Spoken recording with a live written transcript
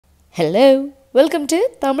Hello, welcome to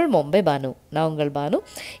Tamil Mumbai Banu. நான் உங்கள் பானு.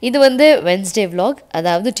 இது வந்து Wednesday vlog.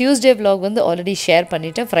 அதாவது Tuesday vlog வந்து ஆல்ரெடி ஷேர்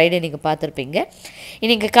பண்ணிட்டேன். Friday நீங்கள் பார்த்துருப்பீங்க.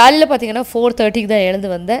 இன்னைக்கு காலையில் பார்த்தீங்கன்னா 4:30க்கு தான் எழுந்து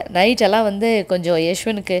வந்தேன். நைட்டெல்லாம் வந்து கொஞ்சம்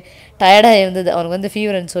யஷ்வனுக்கு டயர்டாக இருந்தது. அவனுக்கு வந்து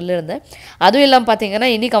ஃபீவர்னு சொல்லியிருந்தேன். அதுவும் இல்லாமல் பார்த்தீங்கன்னா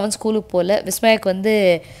இன்றைக்கி அவன் ஸ்கூலுக்கு போகல. விஸ்மயாக்கு வந்து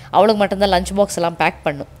அவளுக்கு மட்டும்தான் லஞ்ச் பாக்ஸ் எல்லாம் பேக்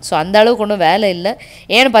பண்ணும். ஸோ அந்த அளவுக்கு ஒன்றும் வேலை இல்லை.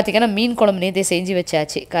 ஏன்னு பார்த்தீங்கன்னா மீன் குழம்பு நேற்றே செஞ்சு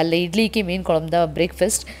வச்சாச்சு. காலையில் இட்லிக்கு மீன் குழம்பு தான்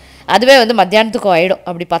பிரேக்ஃபாஸ்ட். அதுவே வந்து மத்தியானத்துக்கும் ஆகிடும்.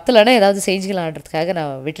 அப்படி பத்தலைன்னா ஏதாவது செஞ்சுக்கலான்றதுக்காக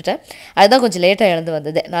நான் விட்டுட்டேன். அதுதான் கொஞ்சம் லேட்டாக எழுந்து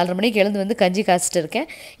வந்தது. 4:30 மணிக்கு எழுந்து வந்து கஞ்சி காய்ச்சிட்டு இருக்கேன்.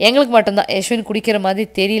 எங்களுக்கு மட்டும்தான் யஷ்வின் குடிக்கிற மாதிரி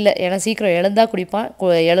தெரியல. ஏன்னா சீக்கிரம் எழுந்தால் குடிப்பான்.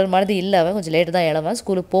 எழுற மாதிரி இல்லை, அவன் கொஞ்சம் லேட்டு தான் எழுவான்.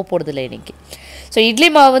 ஸ்கூலுக்கு போகிறதில்ல இன்றைக்கி. ஸோ இட்லி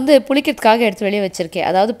மாவு வந்து புளிக்கிறதுக்காக எடுத்து வெளியே வச்சுருக்கேன்.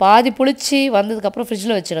 அதாவது பாதி புளிச்சு வந்ததுக்கப்புறம்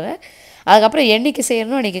ஃப்ரிட்ஜில் வச்சுருவேன். அதுக்கப்புறம் என்றைக்கு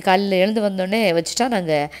செய்யணும் அன்றைக்கி காலையில் எழுந்து வந்தோடனே வச்சுட்டா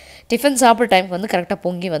நாங்கள் டிஃபன் சாப்பிட்ற டைமுக்கு வந்து கரெக்டாக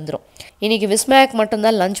பொங்கி வந்துடும். இன்றைக்கி விஸ்மயாக்கு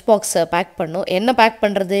மட்டும்தான் லஞ்ச் பாக்ஸ் பேக் பண்ணோம். என்ன பேக்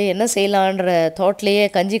பண்ணுறது என்ன செய்யலான்ற தாட்லேயே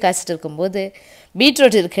கஞ்சி காய்ச்சிட்டு இருக்கும்போது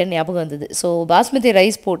பீட்ரூட் இருக்குன்னு ஞாபகம் வந்தது. ஸோ பாஸ்மதி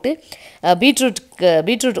ரைஸ் போட்டு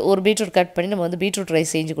பீட்ரூட் கட் பண்ணி நம்ம வந்து பீட்ரூட்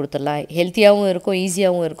ரைஸ் செஞ்சு கொடுத்துடலாம். ஹெல்த்தியாகவும் இருக்கும்,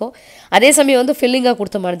 ஈஸியாகவும் இருக்கும், அதே சமயம் வந்து ஃபில்லிங்காக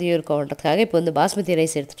கொடுத்த மாதிரியும் இருக்கும்ன்றதுக்காக இப்போ வந்து பாஸ்மதி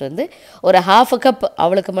ரைஸ் எடுத்துகிட்டு வந்து ஒரு 1/2 கப்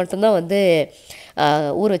அவளுக்கு மட்டும்தான் வந்து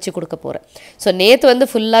ஊற வச்சு கொடுக்க போகிறேன். ஸோ நேற்று வந்து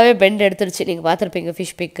ஃபுல்லாகவே பெண்ட் எடுத்துருச்சு. நீங்கள் பார்த்துருப்பீங்க,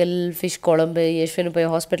 ஃபிஷ் பிக்கல், ஃபிஷ் குழம்பு, யஷ்வனு போய்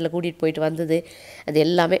ஹாஸ்பிட்டலில் கூட்டிகிட்டு போயிட்டு வந்தது அது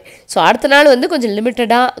எல்லாமே. ஸோ அடுத்த நாள் வந்து கொஞ்சம்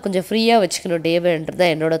லிமிட்டடாக கொஞ்சம் ஃப்ரீயாக வச்சுக்கணும் டேவேன்றது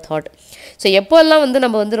தான் என்னோடய தாட். ஸோ எப்போல்லாம் வந்து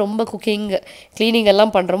நம்ம வந்து ரொம்ப குக்கிங் க்ளீனிங்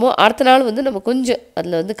எல்லாம் பண்ணுறோமோ அடுத்த நாள் வந்து நம்ம கொஞ்சம்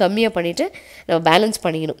அதில் வந்து கம்மியாக பண்ணிவிட்டு நம்ம பேலன்ஸ்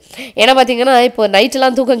பண்ணிக்கணும். ஏன்னா பார்த்திங்கன்னா இப்போ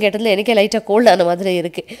நைட்டெல்லாம் தூக்கம் கேட்டதில் எனக்கே லைட்டாக கோல்டான மாதிரி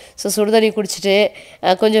இருக்குது. ஸோ சுடுதண்ணி குடிச்சிட்டு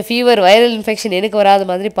கொஞ்சம் ஃபீவர், வைரல் இன்ஃபெக்ஷன் எனக்கு வராத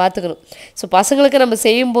மாதிரி பார்த்துக்கணும். ஸோ பசங்களுக்கு நம்ம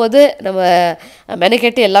செய்யும்போது நம்ம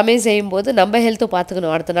மெனக்கெட்டு எல்லாமே செய்யும்போது நம்ம ஹெல்த்தும்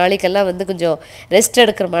பார்த்துக்கணும். அடுத்த நாளைக்கெல்லாம் வந்து கொஞ்சம் ரெஸ்ட்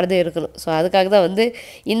எடுக்கிற மாதிரி தான் இருக்கணும். ஸோ அதுக்காக தான் வந்து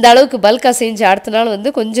இந்த அளவுக்கு பல்காக செஞ்சு அடுத்த நாள்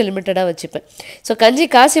வந்து கொஞ்சம் லிமிட்டடாக வச்சுப்பேன். ஸோ கஞ்சி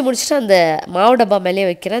காசி முடிச்சுட்டு அந்த மாவு டப்பா மேலேயே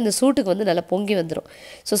வைக்கிறேன். அந்த சூட்டுக்கு வந்து நல்லா பொங்கி வந்துடும்.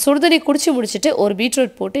 ஸோ சுடுதண்ணி குடிச்சு முடிச்சுட்டு ஒரு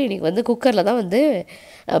பீட்ரூட் போட்டு இன்றைக்கி வந்து குக்கரில் தான் வந்து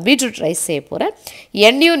பீட்ரூட் ரைஸ் செய்ய போகிறேன்.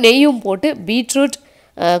 எண்ணெயும் நெய்யும் போட்டு பீட்ரூட்,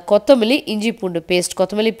 கொத்தமல்லி, இஞ்சி பூண்டு பேஸ்ட்,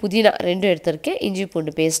 கொத்தமல்லி புதினா 2 எடுத்திருக்கேன், இஞ்சி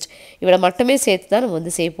பூண்டு பேஸ்ட் இவ்வளோ மட்டுமே சேர்த்து தான் நம்ம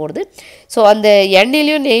வந்து செய்ய போகிறது. ஸோ அந்த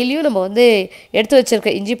எண்ணெயிலையும் நெய்லையும் நம்ம வந்து எடுத்து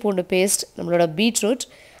வச்சுருக்க இஞ்சி பூண்டு பேஸ்ட், நம்மளோட பீட்ரூட்,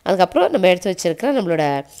 அதுக்கப்புறம் நம்ம எடுத்து வச்சுருக்கிற நம்மளோட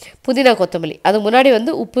புதினா, கொத்தமல்லி, அது முன்னாடி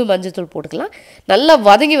வந்து உப்பு மஞ்சத்தூள் போட்டுக்கலாம். நல்லா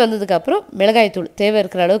வதங்கி வந்ததுக்கப்புறம் மிளகாய்த்தூள், தேவை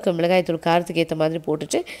இருக்கிற அளவுக்கு மிளகாய்த்தூள் காரத்துக்கு ஏற்ற மாதிரி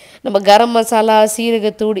போட்டுட்டு நம்ம கரம் மசாலா,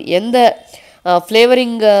 சீரகத்தூள், எந்த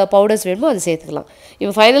ஃப்ளேவரிங் பவுடர்ஸ் வேணுமோ அது சேர்த்துக்கலாம்.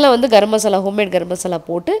 இப்போ ஃபைனலாக வந்து கரம் மசாலா, ஹோம்மேட் கரம் மசாலா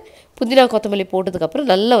போட்டு புதினா, கொத்தமல்லி போட்டதுக்கப்புறம்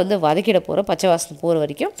நல்லா வந்து வதக்கிட போகிறோம் பச்சை வாசனை போகிற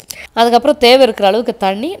வரைக்கும். அதுக்கப்புறம் தேவை இருக்கிற அளவுக்கு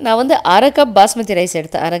தண்ணி. நான் வந்து 1/2 கப் பாஸ்மதி ரைஸ்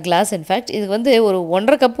எடுத்தேன், 1/2 கிளாஸ். இன்ஃபேக்ட் இதுக்கு வந்து ஒரு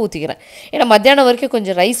 1.5 கப் ஊற்றிக்கிறேன். ஏன்னா மத்தியானம் வரைக்கும்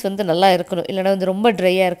கொஞ்சம் ரைஸ் வந்து நல்லா இருக்கணும், இல்லைனா வந்து ரொம்ப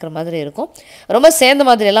ட்ரையாக இருக்கிற மாதிரி இருக்கும், ரொம்ப சேர்ந்த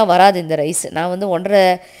மாதிரியெல்லாம் வராது இந்த ரைஸ். நான் வந்து 1.5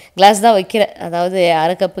 கிளாஸ் தான் வைக்கிறேன், அதாவது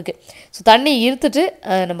 1/2 கப்புக்கு. ஸோ தண்ணி இருத்துட்டு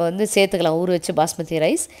நம்ம வந்து சேர்த்துக்கலாம் ஊற வச்சு பாஸ்மதி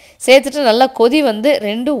ரைஸ். சேர்த்துட்டு நல்லா கொதி வந்து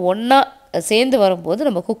 2 ஒன்றா சேர்ந்து வரும்போது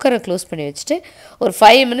நம்ம குக்கரை க்ளோஸ் பண்ணி வச்சுட்டு ஒரு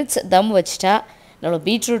 5 மினிட்ஸ் தம் வச்சுட்டா நம்ம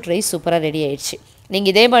பீட்ரூட் ரைஸ் சூப்பராக ரெடி ஆயிடுச்சு.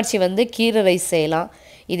 நீங்கள் இதே மாதிரி வந்து கீரை ரைஸ் செய்யலாம்,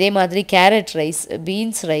 இதே மாதிரி கேரட் ரைஸ்,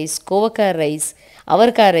 பீன்ஸ் ரைஸ், கோவக்காய் ரைஸ்,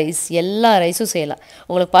 அவரைக்காய் ரைஸ், எல்லா ரைஸும் செய்யலாம்.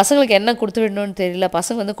 உங்களுக்கு பசங்களுக்கு என்ன கொடுத்து விடணும்னு தெரியல,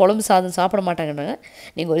 பசங்க வந்து குழம்பு சாதம் சாப்பிட மாட்டாங்கன்னாங்க,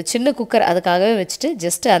 நீங்கள் ஒரு சின்ன குக்கர் அதுக்காகவே வச்சுட்டு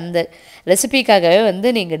ஜஸ்ட்டு அந்த ரெசிபிக்காகவே வந்து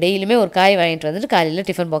நீங்கள் டெய்லியுமே ஒரு காய் வாங்கிட்டு வந்துட்டு காலையில்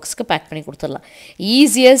டிஃபன் பாக்ஸுக்கு பேக் பண்ணி கொடுத்துடலாம்.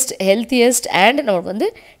 ஈஸியஸ்ட், ஹெல்த்தியஸ்ட் அண்ட் நமக்கு வந்து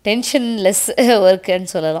டென்ஷன் லெஸ்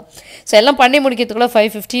ஒர்க்குன்னு சொல்லலாம். ஸோ எல்லாம் பண்ணி முடிக்கிறதுக்குள்ளே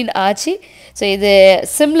 5:15 ஆச்சு. ஸோ இது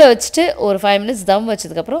சிம்மில் வச்சுட்டு ஒரு 5 மினிட்ஸ் தம்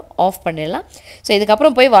வச்சதுக்கப்புறம் ஆஃப் பண்ணிடலாம். ஸோ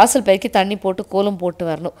இதுக்கப்புறம் போய் வாசல் பெருக்கி தண்ணி போட்டு கோலம் போட்டு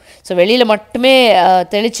வரணும். ஸோ வெளியில் மட்டுமே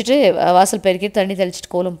தெளிச்சுட்டு வாசல் பெருக்கி தண்ணி தெளிச்சுட்டு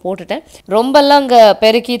கோலம் போட்டுட்டேன். ரொம்பலாம் அங்கே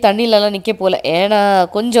பெருக்கி தண்ணியிலலாம் நிற்க போகல. ஏன்னா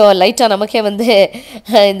கொஞ்சம் லைட்டாக நமக்கே வந்து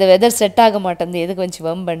இந்த வெதர் செட் ஆக மாட்டேங்குது, எதுக்கு கொஞ்சம்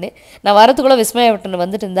வம்பண்ணு. நான் வரத்துக்குள்ளே விஸ்மயாவட்டன்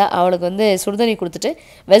வந்துட்டு இருந்தா, அவளுக்கு வந்து சுடுதண்ணி கொடுத்துட்டு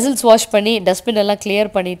வெசல்ஸ் வாஷ் பண்ணி டஸ்ட்பின் எல்லாம்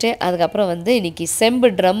கிளியர் பண்ணிவிட்டு அதுக்கப்புறம் வந்து இன்றைக்கி செம்பு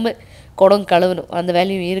ட்ரம்மு குடம் கழுவணும், அந்த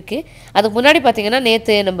வேலையும் இருக்குது. அதுக்கு முன்னாடி பார்த்திங்கன்னா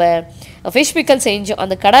நேற்று நம்ம ஃபிஷ் பிக்கல் செஞ்சோம்.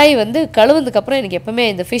 அந்த கடாயை வந்து கழுவுனதுக்கப்புறம் எனக்கு எப்போவுமே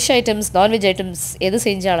இந்த ஃபிஷ் ஐட்டம்ஸ், நான்வெஜ் ஐட்டம்ஸ் எது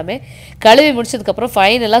செஞ்சாலுமே கழுவி முடிச்சதுக்கப்புறம்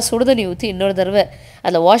ஃபைனலாக சுடுதண்ணி ஊற்றி இன்னொரு தடவை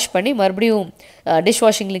அதில் வாஷ் பண்ணி மறுபடியும் டிஷ்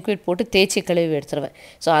வாஷிங் லிக்விட் போட்டு தேய்ச்சி கழுவி எடுத்துருவேன்.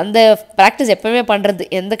 ஸோ அந்த ப்ராக்டிஸ் எப்போவுமே பண்ணுறது.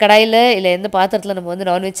 எந்த கடாயில் இல்லை எந்த பாத்திரத்தில் நம்ம வந்து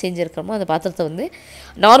நான்வெஜ் செஞ்சுருக்கிறோமோ அந்த பாத்திரத்தை வந்து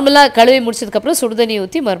நார்மலாக கழுவி முடிச்சதுக்கப்புறம் சுடுதண்ணி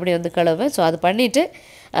ஊற்றி மறுபடியும் வந்து கழுவேன். ஸோ அது பண்ணிவிட்டு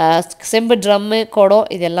செம்பு ட்ரம்மு குடம்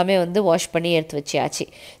இது எல்லாமே வந்து வாஷ் பண்ணி எடுத்து வச்சியாச்சு.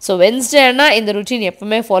 ஸோ வென்ஸ்டேனா இந்த ருட்டீன்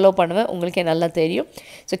எப்பவுமே ஃபாலோ பண்ணுவேன், உங்களுக்கே நல்லா தெரியும்.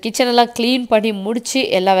 ஸோ கிச்சனெல்லாம் க்ளீன் பண்ணி முடித்து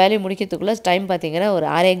எல்லா வேலையும் முடிக்கிறதுக்குள்ளே டைம் பார்த்திங்கன்னா ஒரு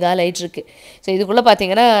 6:15 ஆகிட்டுருக்கு. ஸோ இதுக்குள்ளே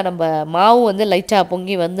பார்த்திங்கன்னா நம்ம மாவும் வந்து லைட்டாக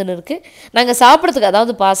பொங்கி வந்துன்னு இருக்குது. நாங்கள் சாப்பிட்றதுக்கு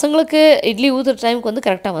அதாவது பசங்களுக்கு இட்லி ஊற்றுற டைமுக்கு வந்து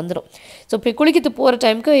கரெக்டாக வந்துடும். ஸோ இப்போ குளிக்கிறது போகிற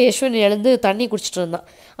டைமுக்கு யஷ்வன் எழுந்து தண்ணி குடிச்சிட்டு இருந்தான்.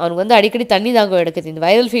 அவனுக்கு வந்து அடிக்கடி தண்ணி தாகம் எடுக்குது. இந்த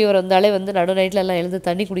வைரல் ஃபீவர் வந்தாலே வந்து நடு நைட்டில் எல்லாம் எழுந்து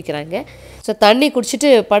தண்ணி குடிக்கிறாங்க. ஸோ தண்ணி குடிச்சிட்டு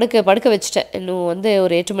படுக்க வச்சுட்டேன். இன்னும் வந்து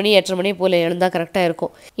ஒரு 8 மணி 8:30 மணி போல் எழுந்தால் கரெக்டாக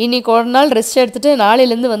இருக்கும். இன்றைக்கி ஒரு நாள் ரெஸ்ட் எடுத்துகிட்டு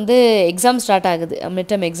நாளையிலேருந்து வந்து எக்ஸாம் ஸ்டார்ட் ஆகுது, மிட்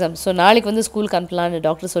டேர்ம் எக்ஸாம். ஸோ நாளைக்கு வந்து ஸ்கூலுக்கு அனுப்பலான்னு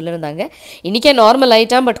டாக்டர் சொல்லியிருந்தாங்க. இன்றைக்கே நார்மல்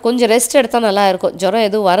ஆகிட்டான், பட் கொஞ்சம் ரெஸ்ட் எடுத்தால் நல்லா இருக்கும். ஜுரம்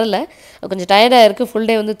எதுவும் வரலை, கொஞ்சம் டயர்டாக இருக்குது, ஃபுல்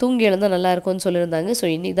டே வந்து தூங்கி எழுந்தால் நல்லா இருக்கும்னு சொல்லியிருந்தாங்க. ஸோ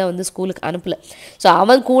இன்றைக்கி தான் வந்து ஸ்கூலுக்கு அனுப்பலை. ஸோ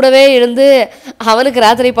அவன் கூடவே இருந்து அவனுக்கு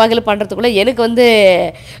ராத்திரி பகல் பண்ணுறதுக்குள்ளே எனக்கு வந்து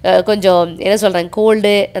கொஞ்சம் என்ன சொல்கிறாங்க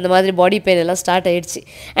கோல்டு அந்த மாதிரி பாடி பெயின் எல்லாம் ஸ்டார்ட் ஆகிடுச்சு.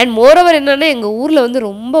 அண்ட் மோரோவர் என்னென்னா எங்கள் ஊரில் வந்து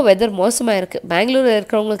ரொம்ப வெதர் மோசமாக இருக்குது. பெங்களூரில்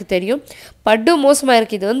இருக்கிறவங்களுக்கு தெரியும், படு மோசமாக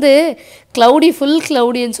இருக்குது. இது வந்து க்ளவுடி, ஃபுல்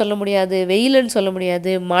க்ளவுடின்னு சொல்ல முடியாது, வெயிலுன்னு சொல்ல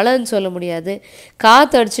முடியாது, மழைன்னு சொல்ல முடியாது,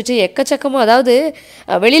 காற்று அடிச்சுட்டு எக்கச்சக்கமாக. அதாவது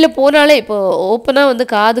வெளியில் போனாலே இப்போது ஓப்பனாக வந்து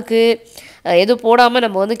காதுக்கு எதுவும் போடாமல்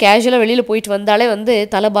நம்ம வந்து கேஷுவலாக வெளியில் போயிட்டு வந்தாலே வந்து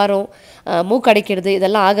தலைபாரம், மூக்கடைக்கிறது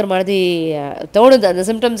இதெல்லாம் ஆகிற மாதிரி தோணுது. அந்த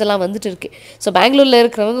சிம்டம்ஸ் எல்லாம் வந்துட்டு இருக்குது. ஸோ பெங்களூரில்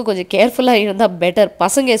இருக்கிறவங்க கொஞ்சம் கேர்ஃபுல்லாக இருந்தால் பெட்டர்.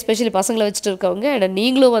 பசங்க எஸ்பெஷலி பசங்களை வச்சுட்டு இருக்கவங்க அண்ட்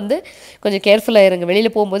நீங்களும் வந்து கொஞ்சம் கேர்ஃபுல்லாக இருங்க.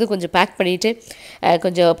 வெளியில் போகும்போது கொஞ்சம் பேக் பண்ணிவிட்டு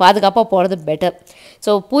கொஞ்சம் பாதுகாப்பாக போகிறது பெட்டர்.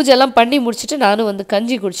 ஸோ பூஜைலாம் பண்ணி முடிச்சுட்டு நானும் வந்து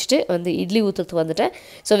கஞ்சி குடிச்சிட்டு வந்து இட்லி ஊற்றுறதுக்கு வந்துட்டேன்.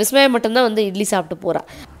 ஸோ விஸ்மயா மட்டும்தான் வந்து இட்லி சாப்பிட்டு போகிறாள்.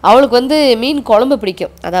 அவளுக்கு வந்து மீன் குழம்பு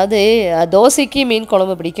பிடிக்கும். அதாவது தோசைக்கு மீன்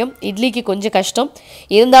குழம்பு பிடிக்கும், இட்லிக்கு கொஞ்சம் கஷ்டம்.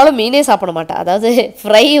 இருந்தாலும் மீனே சாப்பிட மாட்டாள். அதாவது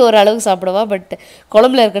ஃப்ரை ஓரளவுக்கு சாப்பிடுவா, பட்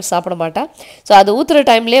குழம்புல இருக்கிறது சாப்பிட மாட்டாள். ஸோ அது ஊற்றுற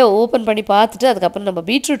டைம்லேயே ஓப்பன் பண்ணி பார்த்துட்டு அதுக்கப்புறம் நம்ம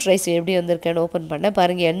பீட்ரூட் ரைஸ் எப்படி வந்திருக்கேன்னு ஓப்பன் பண்ணேன்.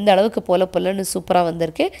 பாருங்கள் எந்த அளவுக்கு பொலன்னு சூப்பராக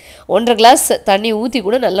வந்திருக்கு. 1.5 கிளாஸ் தண்ணி ஊற்றி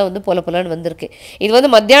கூட நல்லா வந்து பொலன்னு வந்திருக்கு. இது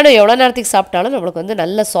வந்து மத்தியானம் எவ்வளோ நேரத்துக்கு சாப்பிட்டாலும் நம்மளுக்கு வந்து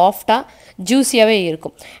நல்ல சாஃப்டாக ஜூஸியாகவே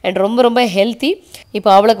இருக்கும் அண்ட் ரொம்ப ரொம்ப ஹெல்த்தி. இப்போ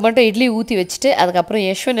அவளுக்கு மட்டும் இட்லி ஊற்றி வச்சுட்டு அதுக்கப்புறம்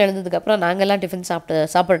யஷ்வன் எழுந்ததுக்கப்புறம் நாங்கள்லாம் டிஃபன்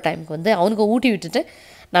சாப்பிட்ற டைமுக்கு வந்து அவனுக்கு ஊட்டி விட்டுட்டு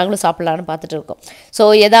நாங்களும் சாப்பிட்லான்னு பார்த்துட்டு இருக்கோம். ஸோ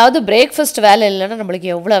ஏதாவது பிரேக்ஃபாஸ்ட் வேலை இல்லைன்னா நம்மளுக்கு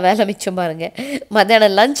எவ்வளோ வேலை மிச்சம் பாருங்கள்.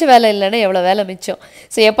 மத்தியானம் லஞ்ச் வேலை இல்லைன்னா எவ்வளோ வேலை மிச்சம்.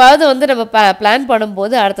 ஸோ எப்பாவது வந்து நம்ம பிளான்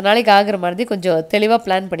பண்ணும்போது அடுத்த நாளைக்கு ஆகிற மாதிரி கொஞ்சம் தெளிவாக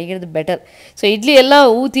பிளான் பண்ணிக்கிறது பெட்டர். ஸோ இட்லி எல்லாம்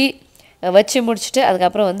ஊற்றி வச்சு முடிச்சுட்டு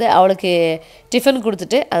அதுக்கப்புறம் வந்து அவளுக்கு டிஃபன்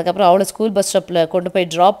கொடுத்துட்டு அதுக்கப்புறம் அவளை ஸ்கூல் பஸ் ஸ்டாப்பில் கொண்டு போய்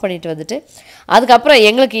ட்ராப் பண்ணிவிட்டு வந்துட்டு அதுக்கப்புறம்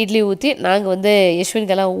எங்களுக்கு இட்லி ஊற்றி நாங்கள் வந்து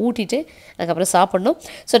யஷ்வின்கெல்லாம் ஊட்டிட்டு அதுக்கப்புறம் சாப்பிட்ணும்.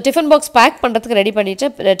 ஸோ டிஃபன் பாக்ஸ் பேக் பண்ணுறதுக்கு ரெடி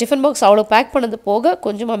பண்ணிவிட்டு டிஃபன் பாக்ஸ் அவ்வளோ பேக் பண்ணது போக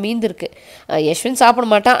கொஞ்சமாக மீந்திருக்கு. யஷ்வின் சாப்பிட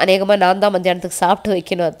மாட்டான், அநேகமாக நான் தான் மத்தியானத்துக்கு சாப்பிட்டு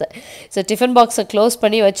வைக்கணும் அதை. ஸோ டிஃபன் பாக்ஸை க்ளோஸ்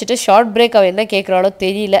பண்ணி வச்சுட்டு ஷார்ட் பிரேக் அவள் என்ன கேட்குறாளோ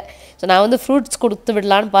தெரியல. ஸோ நான் வந்து ஃப்ரூட்ஸ் கொடுத்து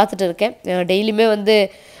விடலான்னு பார்த்துட்டு இருக்கேன். டெய்லியுமே வந்து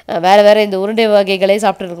வேறு இந்த உருண்டை வகைகளே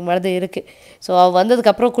சாப்பிட்டு இருக்க மாதிரி தான் இருக்குது. ஸோ அவள்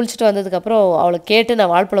வந்ததுக்கப்புறம் குளிச்சுட்டு வந்ததுக்கப்புறம் அவளை கேட்டு நான்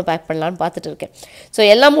வாழைப்பழம் பேக் பண்ணலான்னு பார்த்துட்டு இருக்கேன். ஸோ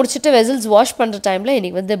எல்லாம் முடிச்சுட்டு வெசல்ஸ் வாஷ் பண்ணுற டைமில்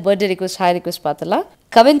இன்றைக்கி வந்து பர்த்டே ரிக்வெஸ்ட், ஹாய் ரிக்வெஸ்ட் பார்த்துலாம்.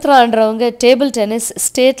 கவிந்த்ரான்றவங்க table tennis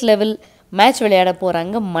state level match விளையாட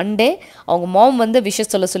போகிறாங்க மண்டே. அவங்க மாம் வந்து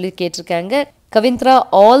விஷஸ் சொல்லி கேட்டிருக்காங்க. கவிந்த்ரா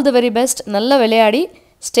ஆல் தி வெரி பெஸ்ட், நல்லா விளையாடி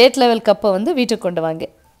ஸ்டேட் லெவல் கப்பை வந்து வீட்டுக்கு கொண்டு வாங்க.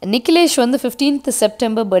 நிக்கிலேஷ் வந்து 15th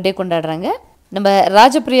செப்டம்பர் பர்த்டே கொண்டாடுறாங்க. நம்ம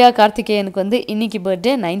ராஜபிரியா கார்த்திகேயனுக்கு வந்து இன்றைக்கி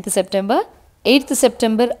birthday 9th September. 8th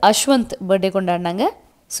September Ashwanth birthday கொண்டாடினாங்க.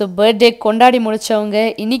 ஸோ பர்த்டே கொண்டாடி முடித்தவங்க,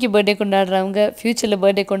 இன்றைக்கி பர்த்டே கொண்டாடுறவங்க, ஃப்யூச்சரில்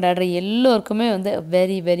பர்த்டே கொண்டாடுற எல்லோருக்குமே வந்து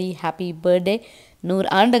வெரி வெரி ஹாப்பி பர்த்டே. 100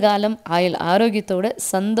 ஆண்டு காலம் ஆயுள் ஆரோக்கியத்தோடு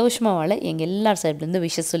சந்தோஷமாக வாழ எங்கள் எல்லார் சைட்லேருந்து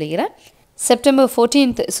விஷஸ் சொல்லிக்கிறேன். செப்டம்பர்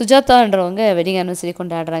 14th சுஜாதான்றவங்க வெட்டிங் ஆனிவர்சரி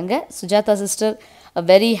கொண்டாடுறாங்க. Sujatha sister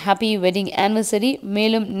very happy wedding anniversary.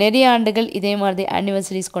 மேலும் நிறைய ஆண்டுகள் இதே மாதிரி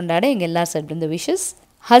ஆனிவர்சரிஸ் கொண்டாட எங்கள் எல்லார் சைட்லேருந்து விஷஸ்.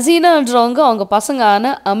 ஹசீனான்றவங்க அவங்க பசங்க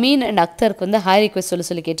ஆன அமீன் அண்ட் அக்தருக்கு வந்து ஹாய் ரிக்வெஸ்ட்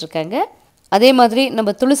சொல்லி கேட்டிருக்காங்க. அதே மாதிரி நம்ம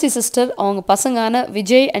துளசி சிஸ்டர் அவங்க பசங்கான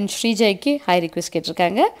விஜய் அண்ட் ஸ்ரீஜய்க்கு ஹாய் ரிக்வெஸ்ட்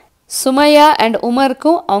கேட்டிருக்காங்க. சுமையா அண்ட்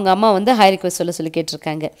உமருக்கும் அவங்க அம்மா வந்து ஹாய் ரிக்வெஸ்ட் சொல்லி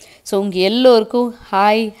கேட்டிருக்காங்க. ஸோ உங்கள் எல்லோருக்கும்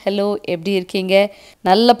ஹாய், ஹலோ, எப்படி இருக்கீங்க,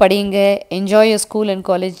 நல்லா படிங்க, enjoy your school and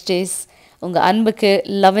college days. உங்கள் அன்புக்கு,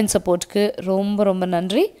 லவ் அண்ட் சப்போர்ட்டுக்கு ரொம்ப ரொம்ப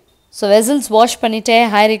நன்றி. ஸோ வெசல்ஸ் வாஷ் பண்ணிவிட்டேன்.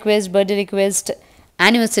 Hi request, birthday request,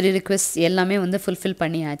 anniversary request எல்லாமே வந்து ஃபுல்ஃபில்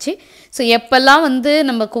பண்ணியாச்சு. ஸோ எப்போல்லாம் வந்து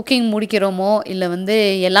நம்ம குக்கிங் முடிக்கிறோமோ இல்லை வந்து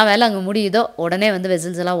எல்லா வேலை அங்கே முடியுதோ உடனே வந்து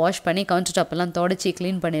வெசல்ஸ் எல்லாம் வாஷ் பண்ணி கவுண்டர் டாப்பெல்லாம் தொடச்சி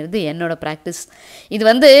க்ளீன் பண்ணிடுறது என்னோடய ப்ராக்டிஸ். இது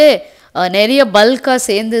வந்து நிறைய பல்காக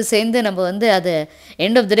சேர்ந்து நம்ம வந்து அது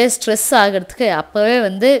end of the day stress ஆகிறதுக்கு அப்போவே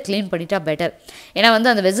வந்து க்ளீன் பண்ணிட்டா பெட்டர். ஏன்னா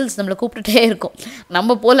வந்து அந்த வெசல்ஸ் நம்மளை கூப்பிட்டுட்டே இருக்கும்.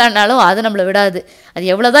 நம்ம போகலான்னாலும் அது நம்மளை விடாது. அது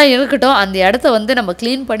எவ்வளோ தான் இருக்கட்டும், அந்த இடத்த வந்து நம்ம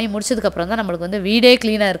க்ளீன் பண்ணி முடிச்சதுக்கப்புறம் தான் நம்மளுக்கு வந்து வீடே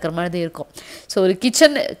க்ளீனாக இருக்கிற மாதிரி இருக்கும். ஸோ ஒரு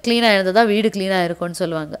கிச்சன் க்ளீனாக இருந்தால் தான் வீடு க்ளீனாக இருக்கும்னு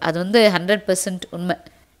சொல்லுவாங்க. அது வந்து 100% உண்மை.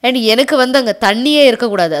 அண்ட் எனக்கு வந்து அங்கே தண்ணியே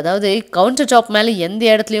இருக்கக்கூடாது. அதாவது கவுண்டர் டாப் மேலே எந்த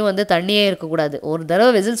இடத்துலையும் வந்து தண்ணியே இருக்கக்கூடாது. ஒரு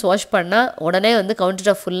தடவை வெசில்ஸ் வாஷ் பண்ணால் உடனே வந்து கவுண்டர்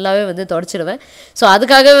டாப் ஃபுல்லாகவே வந்து தொடச்சிடுவேன். ஸோ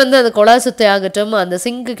அதுக்காகவே வந்து அந்த குழா சுத்தி ஆகட்டும், அந்த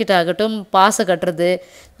சிங்க்கு கிட்ட ஆகட்டும், பாசை கட்டுறது,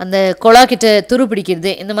 அந்த குழா கிட்ட துரு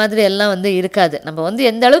பிடிக்கிறது, இந்த மாதிரி எல்லாம் வந்து இருக்காது. நம்ம வந்து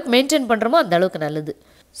எந்த அளவுக்கு மெயின்டைன் பண்ணுறோமோ அந்த அளவுக்கு நல்லது.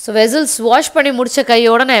 ஸோ வெசில்ஸ் வாஷ் பண்ணி முடித்த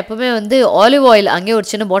கையோடு நான் எப்போவுமே வந்து ஆலிவ் ஆயில் அங்கேயே ஒரு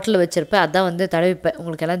சின்ன பாட்டில் வச்சுருப்பேன். அதான் வந்து தடவிப்பேன்.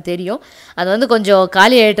 உங்களுக்கு எல்லாம் தெரியும். அது வந்து கொஞ்சம்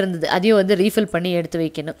காலி ஆகிட்டு இருந்தது. அதையும் வந்து ரீஃபில் பண்ணி எடுத்து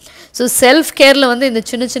வைக்கணும். ஸோ செல்ஃப் கேரில் வந்து இந்த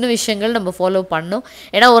சின்ன சின்ன விஷயங்கள் நம்ம ஃபாலோ பண்ணணும்.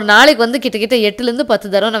 ஏன்னா ஒரு நாளைக்கு வந்து கிட்டத்தட்ட 8லேருந்து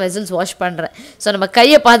 10 தடவை நான் வெசில்ஸ் வாஷ் பண்ணுறேன். ஸோ நம்ம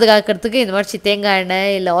கையை பாதுகாக்கிறதுக்கு இந்த மாதிரி தேங்காய்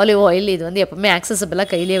எண்ணெய் இல்லை ஆலிவ் ஆயில் இது வந்து எப்போவுமே ஆக்சசபிளாக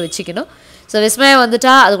கையிலேயே வச்சுக்கணும். ஸோ விஸ்மயம்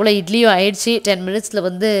வந்துட்டா அதுக்குள்ளே இட்லியும் ஆயிடுச்சு. 10 மினிட்ஸில்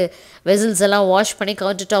வந்து வெசில்ஸ் எல்லாம் வாஷ் பண்ணி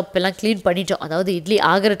கவுண்டர் டாப் எல்லாம் க்ளீன் பண்ணிட்டோம். அதாவது இட்லி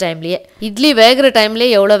ஆகிற டைம்லேயே, இட்லி வேகிற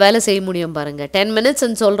டைம்லேயே எவ்வளோ வேலை செய்ய முடியும் பாருங்கள். 10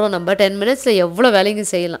 மினிட்ஸ்ன்னு சொல்கிறோம் நம்ம, 10 மினிட்ஸில் எவ்வளோ வேலைங்க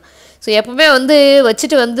செய்யலாம். ஸோ எப்போவுமே வந்து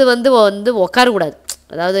வச்சுட்டு வந்து உட்காரக்கூடாது.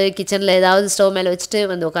 அதாவது கிச்சனில் ஏதாவது ஸ்டவ் மேலே வச்சுட்டு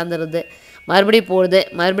வந்து உட்காந்துருது, மறுபடியும் போடுது,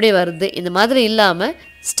 மறுபடியும் வருது, இந்த மாதிரி இல்லாமல்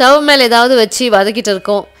ஸ்டவ் மேலே ஏதாவது வச்சு வதக்கிட்டு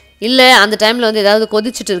இருக்கோம், இல்லை அந்த டைமில் வந்து ஏதாவது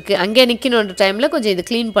கொதிச்சுட்டு இருக்குது, அங்கே நிற்கணுன்ற டைமில் கொஞ்சம் இது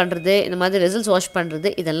க்ளீன் பண்ணுறது, இந்த மாதிரி வெசில்ஸ் வாஷ் பண்ணுறது,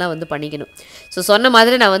 இதெல்லாம் வந்து பண்ணிக்கணும். ஸோ சொன்ன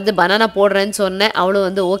மாதிரி நான் வந்து பனானா போடுறேன்னு சொன்னேன். அவளும்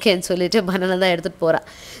வந்து ஓகேன்னு சொல்லிவிட்டு பனானா தான் எடுத்துகிட்டு போகிறாள்.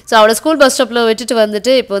 ஸோ அவளை ஸ்கூல் பஸ் ஸ்டாப்பில் விட்டுட்டு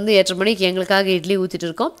வந்துட்டு இப்போ வந்து 8:30 மணிக்கு எங்களுக்காக இட்லி ஊற்றிட்டு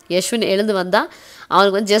இருக்கோம். யஷ்வின் எழுந்து வந்தால்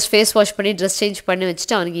அவனுக்கு வந்து ஜஸ்ட் ஃபேஸ் வாஷ் பண்ணி ட்ரெஸ் சேஞ்ச் பண்ணி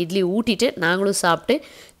வச்சுட்டு அவனுக்கு இட்லி ஊட்டிட்டு நாங்களும் சாப்பிட்டு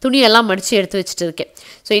துணியெல்லாம் மடித்து எடுத்து வச்சுட்டு இருக்கேன்.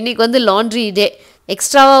 ஸோ இன்றைக்கி வந்து லாண்ட்ரி டே.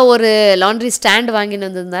 எக்ஸ்ட்ராவாக ஒரு லாண்ட்ரி ஸ்டாண்ட் வாங்கிட்டு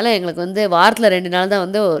வந்ததுனால எங்களுக்கு வந்து வாரத்தில் 2 நாள் தான்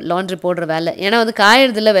வந்து லாண்ட்ரி போடுற வேலை. ஏன்னா வந்து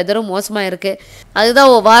காயறதில்ல, வெதரும் மோசமாக இருக்குது. அதுதான்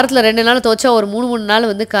வாரத்தில் 2 நாள் துவச்சா ஒரு 3 நாள்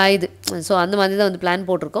வந்து காயுது. ஸோ அந்த மாதிரி தான் வந்து பிளான்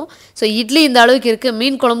போட்டிருக்கோம். ஸோ இட்லி இந்த அளவுக்கு இருக்குது.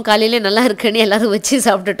 மீன் குழம்பு காலையிலே நல்லா இருக்குன்னு எல்லோரும் வச்சு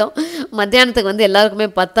சாப்பிட்டுட்டோம். மத்தியானத்துக்கு வந்து எல்லாருக்குமே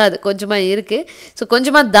பத்தாது, கொஞ்சமாக இருக்குது. ஸோ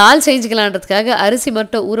கொஞ்சமாக தால் செஞ்சுக்கலான்றதுக்காக அரிசி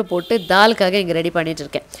மட்டும் ஊற போட்டு தாலுக்காக இங்கே ரெடி பண்ணிகிட்டு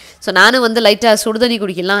இருக்கேன். ஸோ நானும் வந்து லைட்டாக சுடுதண்ணி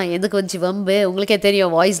குடிக்கலாம். எதுக்கு கொஞ்சம் வம்பு, உங்களுக்கே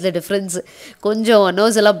தெரியும் வாய்ஸில் டிஃப்ரென்ஸ், கொஞ்சம்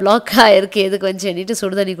நோஸ் எல்லாம் பிளாக்காக இருக்குது, எதுக்கு கொஞ்சம் எண்ணிட்டு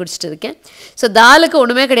சுடுதண்ணி குடிச்சிட்டு இருக்கேன். ஸோ தாலுக்கு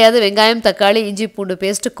ஒன்றுமே கிடையாது. வெங்காயம், தக்காளி, இஞ்சி பூண்டு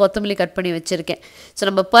பேஸ்ட்டு, கொத்தமல்லி கட் பண்ணி வச்சுருக்கேன். ஸோ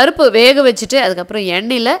நம்ம பருப்பு வேக வச்சுட்டு அதுக்கப்புறம்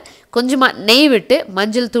எண்ணெயில் கொஞ்சமாக நெய் விட்டு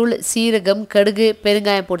மஞ்சள் தூள், சீரகம், கடுகு,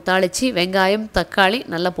 பெருங்காயம் போட்டு தாளித்து வெங்காயம், தக்காளி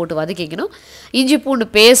நல்லா போட்டு வதக்கிக்கணும். இஞ்சி பூண்டு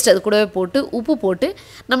பேஸ்ட் அது கூடவே போட்டு உப்பு போட்டு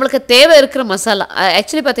நம்மளுக்கு தேவை இருக்கிற மசாலா,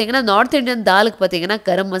 ஆக்சுவலி பார்த்திங்கன்னா நார்த் இந்தியன் தாலுக்கு பார்த்திங்கன்னா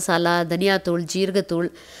கரம் மசாலா, தனியாத்தூள், ஜீரகத்தூள்,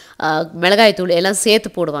 மிளகாய் தூள் எல்லாம் சேர்த்து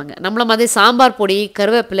போடுவாங்க. நம்மள மாதிரி சாம்பார் பொடி,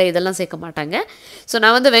 கருவேப்பிலை இதெல்லாம் சேர்க்க மாட்டாங்க. ஸோ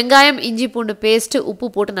நான் வந்து வெங்காயம், இஞ்சி பூண்டு பேஸ்ட்டு, உப்பு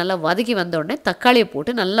போட்டு நல்லா வதக்கி வந்தோடனே தக்காளியை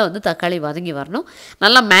போட்டு நல்லா வந்து தக்காளி வதங்கி வரணும்.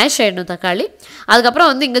 நல்லா மேஷ் ஆகிடணும் தக்காளி.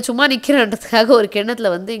 அதுக்கப்புறம் வந்து இங்கே சும்மா நிற்கிறன்றதுக்காக ஒரு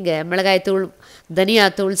கிண்ணத்தில் வந்து இங்கே மிளகாய் தூள்,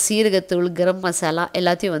 தனியாத்தூள், சீரகத்தூள், கரம் மசாலா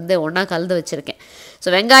எல்லாத்தையும் வந்து ஒன்றா கலந்து வச்சுருக்கேன். ஸோ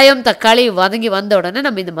வெங்காயம், தக்காளி வதங்கி வந்த உடனே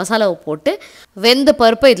நம்ம இந்த மசாலாவை போட்டு வெந்த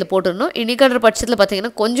பருப்பை இதில் போட்டுடணும். இன்றைக்கிற பட்சத்தில்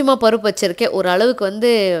பார்த்திங்கன்னா கொஞ்சமாக பருப்பு வச்சுருக்கேன். ஒரு அளவுக்கு வந்து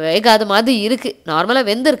வேகாத மாதிரி இருக்குது. நார்மலாக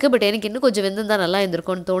வெந்திருக்கு, பட் எனக்கு இன்னும் கொஞ்சம் வெந்திருந்தால் நல்லா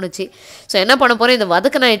இருந்திருக்கும்னு தோணுச்சு. ஸோ என்ன பண்ண போகிறேன், இந்த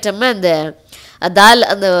வதக்கின ஐட்டம்மை அந்த தால்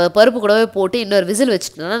அந்த பருப்பு கூடவே போட்டு இன்னொரு விசில்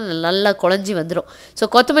வச்சுட்டோன்னா நல்லா குழஞ்சி வந்துடும். ஸோ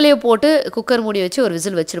கொத்தமல்லியை போட்டு குக்கர் மூடி வச்சு ஒரு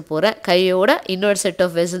விசில் வச்சுட்டு போகிறேன். கையோட இன்னொரு செட்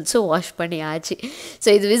ஆஃப் விசில்ஸும் வாஷ் பண்ணி ஆச்சு. ஸோ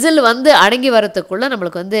இது விசில் வந்து அடங்கி வரத்துக்குள்ளே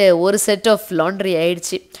நம்மளுக்கு வந்து ஒரு செட் ஆஃப் லாண்ட்ரி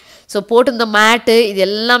ஆயிடுச்சு. ஸோ போட்டு இந்த மேட்டு இது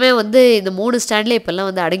எல்லாமே வந்து இந்த 3 ஸ்டாண்ட்லேயே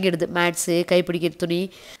இப்போல்லாம் வந்து அடங்கிடுது. மேட்ஸு, கைப்பிடிக்கிற துணி,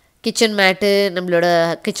 கிச்சன் மேட்டு, நம்மளோட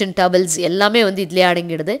கிச்சன் டவல்ஸ் எல்லாமே வந்து இதுலேயே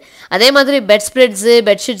அடங்கிடுது. அதே மாதிரி பெட் ஸ்ப்ரெட்ஸு,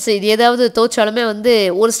 பெட்ஷீட்ஸு இது ஏதாவது துவைச்சாலுமே வந்து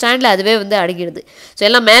ஒரு ஸ்டாண்டில் அதுவே வந்து அடங்கிடுது. ஸோ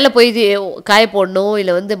எல்லாம் மேலே போய் காய போடணும்,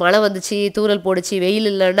 இல்லை வந்து மழை வந்துச்சு, தூரல் போடுச்சு, வெயில்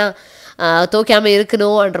இல்லைன்னா துவைக்காமல்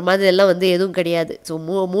இருக்கணும்ன்ற மாதிரி எல்லாம் வந்து எதுவும் கிடையாது. ஸோ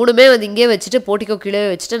மூணுமே வந்து இங்கே வச்சுட்டு போட்டிக்கோ கீழே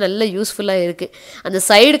வச்சுட்டு நல்ல யூஸ்ஃபுல்லாக இருக்குது. அந்த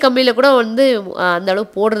சைடு கம்பியில் கூட வந்து அந்த அளவு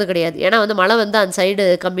போடுறது கிடையாது. ஏன்னா வந்து மழை வந்து அந்த சைடு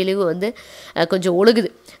கம்பிலையும் வந்து கொஞ்சம்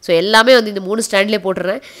ஒழுகுது. ஸோ எல்லாமே வந்து இந்த 3 ஸ்டாண்ட்லேயே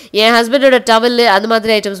போட்டுடுறேன். என் ஹஸ்பண்டோட டவல் அந்த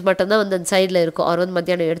மாதிரி ஐட்டம்ஸ் மட்டும்தான் வந்து அந்த சைடில் இருக்கும். அவர் வந்து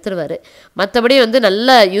மத்தியானம் எடுத்துருவார். மற்றபடி வந்து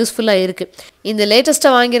நல்லா யூஸ்ஃபுல்லாக இருக்குது. இந்த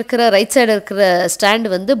லேட்டஸ்ட்டாக வாங்கியிருக்கிற ரைட் சைடு இருக்கிற ஸ்டாண்டு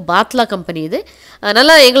வந்து பாத்லா கம்பெனி. இது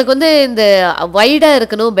நல்லா எங்களுக்கு வந்து இந்த வைடாக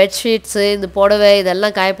இருக்கணும், பெட்ஷீட்ஸு, இந்த புடவை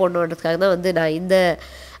இதெல்லாம் காய போடணுன்றதுக்காக தான் வந்து நான் இந்த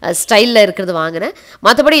ஸ்டைலில் இருக்கிறது வாங்கினேன்.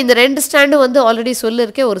 மற்றபடி இந்த 2 ஸ்டாண்டும் வந்து ஆல்ரெடி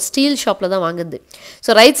சொல்லியிருக்கேன், ஒரு ஸ்டீல் ஷாப்பில் தான் வாங்குது.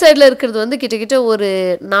 ஸோ ரைட் சைடில் இருக்கிறது வந்து கிட்டத்தட்ட ஒரு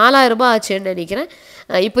 4000 ரூபாய் ஆச்சுன்னு நினைக்கிறேன்.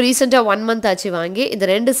 இப்போ ரீசெண்டாக 1 மந்த் ஆச்சு வாங்கி. இந்த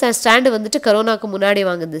 2 ஸ்டாண்டு வந்துட்டு கரோனாவுக்கு முன்னாடி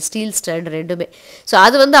வாங்குது, ஸ்டீல் ஸ்டாண்டு 2மே. ஸோ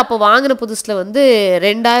அது வந்து அப்போ வாங்கின புதுசில் வந்து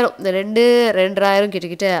 2000, இந்த 2,000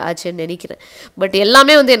 கிட்டக்கிட்ட ஆச்சுன்னு நினைக்கிறேன். பட்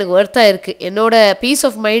எல்லாமே வந்து எனக்கு ஒர்த்தாக இருக்குது. என்னோட பீஸ்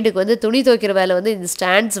ஆஃப் மைண்டுக்கு வந்து துணி துவைக்கிற வேலை வந்து இந்த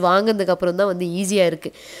ஸ்டாண்ட்ஸ் வாங்கினதுக்கப்புறம் தான் வந்து ஈஸியாக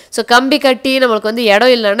இருக்குது. ஸோ கம்பி கட்டி நம்மளுக்கு வந்து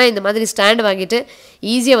இடம் இல்லைன்னா இந்த மாதிரி ஸ்டாண்ட் வாங்கிட்டு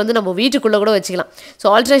ஈஸியாக வந்து நம்ம வீட்டுக்குள்ளே கூட வச்சுக்கலாம். ஸோ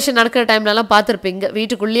ஆல்ட்ரேஷன் நடக்கிற டைம்லலாம் பார்த்துருப்பீங்க,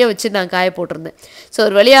 வீட்டுக்குள்ளேயே வச்சு நான் காய போட்டிருந்தேன். ஸோ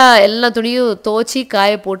ஒரு வழியாக எல்லா துணியும் துவச்சி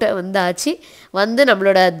காய போட்டு வந்தாச்சு. வந்து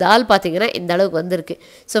நம்மளோட தால் பார்த்தீங்கன்னா இந்த அளவுக்கு வந்திருக்கு.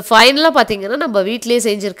 ஸோ ஃபைனலாக பார்த்தீங்கன்னா நம்ம வீட்டிலேயே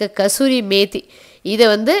செஞ்சுருக்க கசூரி மேத்தி இதை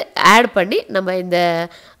வந்து ஆட் பண்ணி நம்ம இந்த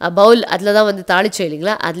பவுல் அதில் தான் வந்து தாளிச்சோம்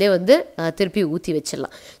இல்லைங்களா, அதிலே வந்து திருப்பி ஊற்றி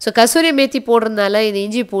வச்சிடலாம். ஸோ கசூரி மேத்தி போடுறதுனால இந்த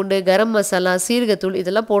இஞ்சி பூண்டு, கரம் மசாலா, சீரகத்தூள்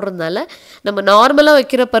இதெல்லாம் போடுறதுனால நம்ம நார்மலாக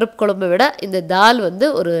வைக்கிற பருப்பு குழம்பை விட இந்த தால் வந்து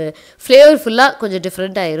ஒரு ஃப்ளேவர்ஃபுல்லாக கொஞ்சம்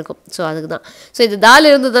டிஃப்ரெண்ட்டாக இருக்கும். ஸோ அதுக்கு தான். ஸோ இந்த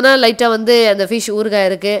தால் இருந்ததுன்னா லைட்டாக வந்து அந்த ஃபிஷ் ஊறுகாய்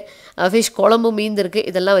இருக்குது, ஃபிஷ் குழம்பு மீந்து இருக்குது,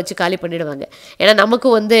 இதெல்லாம் வச்சு காலி பண்ணிவிடுவாங்க. ஏன்னா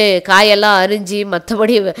நமக்கும் வந்து காயெல்லாம் அரிஞ்சு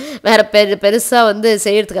மற்றபடி வேறு பெருசாக வந்து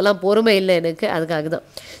செய்கிறதுக்கெல்லாம் பொறுமை இல்லை எனக்கு, அதுக்காக தான்.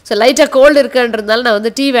 ஸோ லைட்டாக கோல்டு இருக்குன்றதுனால நான்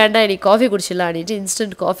வந்து டீ வேண்டாம் இன்றைக்கி காஃபி குடிச்சிடலாம் அப்படின்ட்டு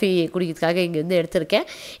இன்ஸ்டன்ட் காஃபி குடிக்கிறதுக்காக இங்கே வந்து எடுத்திருக்கேன்.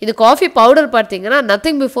 இது காஃபி பவுடர் பார்த்தீங்கன்னா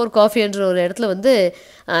நத்திங் பிஃபோர் காஃபி என்ற ஒரு இடத்துல வந்து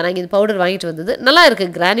நாங்கள் இந்த பவுடர் வாங்கிட்டு வந்தது. நல்லா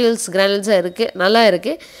இருக்குது, கிரானியூல்ஸாக இருக்குது, நல்லா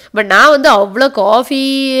இருக்குது. பட் நான் வந்து அவ்வளோ காஃபி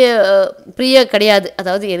பிரியா கிடையாது,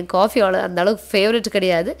 அதாவது எனக்கு காஃபி அவ்வளோ அந்த அளவுக்கு ஃபேவரட்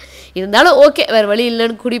கிடையாது. இருந்தாலும் ஓகே, வேறு வழி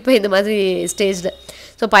இல்லைன்னு குடிப்பேன் இந்த மாதிரி ஸ்டேஜில்.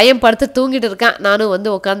 ஸோ பையன் படுத்து தூங்கிட்டு இருக்கான், நானும் வந்து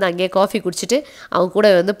உட்காந்து அங்கேயே காஃபி குடிச்சிட்டு அவங்க கூட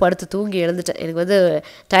வந்து படுத்து தூங்கி எழுந்துட்டேன். எனக்கு வந்து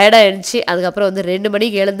டயர்டாக இருந்துச்சு. அதுக்கப்புறம் வந்து 2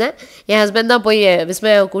 மணிக்கு எழுந்தேன். என் ஹஸ்பண்ட் தான் போய்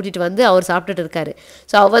விஸ்மயாவை கூட்டிகிட்டு வந்து அவர் சாப்பிட்டுட்டு இருக்காரு.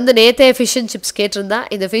 ஸோ அவள் வந்து நேற்றே ஃபிஷ் அண்ட் சிப்ஸ் கேட்டிருந்தா.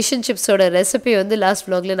 இந்த ஃபிஷ் அண்ட் சிப்ஸோட ரெசிபி வந்து லாஸ்ட்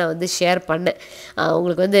vlogல நான் வந்து ஷேர் பண்ணேன்,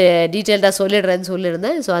 உங்களுக்கு வந்து டீட்டெயில்டாக சொல்லிடுறேன்னு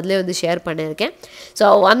சொல்லியிருந்தேன். ஸோ அதிலே வந்து ஷேர் பண்ணியிருக்கேன்.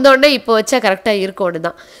 ஸோ வந்தோடனே இப்போ வச்சா கரெக்டாக இருக்கும்னு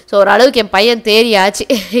தான். ஸோ ஓரளவுக்கு என் பையன் தேறியாச்சு.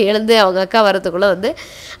 எழுந்து அவங்க அக்கா வரத்துக்குள்ளே வந்து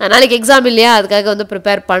நாளைக்கு எக்ஸாம் இல்லையா, அதுக்காக வந்து ப்ரிப்பேர்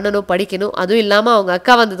பண்ணணும், படிக்கணும். அதுவும் இல்லாமல் அவங்க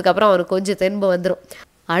அக்கா வந்ததுக்கப்புறம் அவனுக்கு கொஞ்சம் தென்பு வந்துடும்.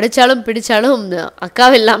 அடித்தாலும் பிடிச்சாலும்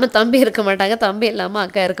அக்காவும் இல்லாமல் தம்பி இருக்க மாட்டாங்க, தம்பி இல்லாமல்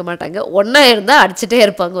அக்கா இருக்க மாட்டாங்க. ஒன்றா இருந்தால் அடிச்சுட்டே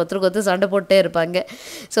இருப்பாங்க, ஒருத்தருக்கு ஒருத்தர் சண்டை போட்டே இருப்பாங்க.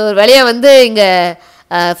 ஸோ ஒரு வழியாக வந்து இங்கே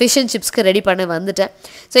ஃபிஷ் அண்ட் சிப்ஸ்க்கு ரெடி பண்ண வந்துட்டேன்.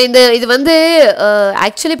 ஸோ இது வந்து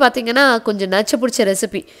ஆக்சுவலி பார்த்திங்கன்னா கொஞ்சம் நச்சு பிடிச்ச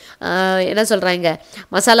ரெசிபி. என்ன சொல்கிறாங்க,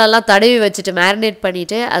 மசாலாலாம் தடவி வச்சுட்டு மேரினேட்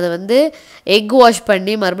பண்ணிவிட்டு அதை வந்து எக் வாஷ்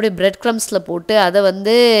பண்ணி மறுபடியும் பிரெட் க்ரம்ஸில் போட்டு அதை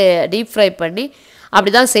வந்து டீப் ஃப்ரை பண்ணி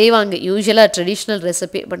அப்படி தான் செய்வாங்க யூஸ்வலாக ட்ரெடிஷ்னல்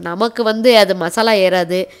ரெசிபி. பட் நமக்கு வந்து அது மசாலா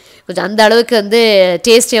ஏறாது, கொஞ்சம் அந்த அளவுக்கு வந்து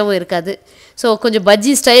டேஸ்டியாகவும் இருக்காது. ஸோ கொஞ்சம்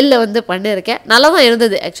பஜ்ஜி ஸ்டைலில் வந்து பண்ணியிருக்கேன். நல்லா தான்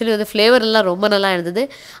இருந்தது ஆக்சுவலி, வந்து ஃப்ளேவர் எல்லாம் ரொம்ப நல்லா இருந்தது.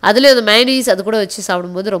 அதுலேயும் அந்த மைனீஸ் அது கூட வச்சு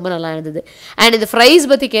சாப்பிடும்போது ரொம்ப நல்லா இருந்தது. அண்ட் இந்த ஃப்ரைஸ்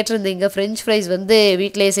பற்றி கேட்டிருந்தீங்க. ஃப்ரெஞ்ச் ஃப்ரைஸ் வந்து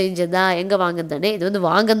வீட்டிலேயே செஞ்சதா எங்கே வாங்குதானே, இது வந்து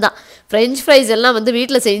வாங்கந்தான். ஃப்ரெஞ்ச் ஃப்ரைஸ் எல்லாம் வந்து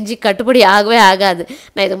வீட்டில் செஞ்சு கட்டுப்படி ஆகவே ஆகாது.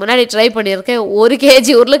 நான் இதுக்கு முன்னாடி ட்ரை பண்ணியிருக்கேன். 1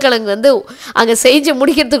 kg உருளைக்கிழங்கு வந்து அங்கே செஞ்சு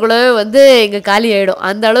முடிக்கிறதுக்குள்ளவே வந்து இங்கே காலி ஆகிடும்.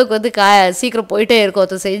 அந்த அளவுக்கு வந்து சீக்கிரம் போயிட்டே இருக்கும்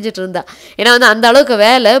ஒருத்தர் செஞ்சுட்டு இருந்தா. ஏன்னா வந்து அந்த அளவுக்கு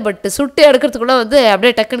வேலை, பட் சுட்டு எடுக்கிறதுக்குள்ளே வந்து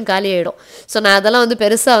அப்படியே டக்குன்னு காலி ஆகிடும். ஸோ நான் அதெல்லாம் வந்து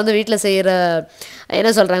பெருசாக வந்து வீட்டில் செய்கிற என்ன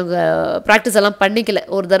சொல்கிறாங்க ப்ராக்டிஸ் எல்லாம் பண்ணிக்கல.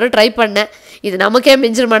 ஒரு தடவை ட்ரை பண்ணேன், இது நமக்கே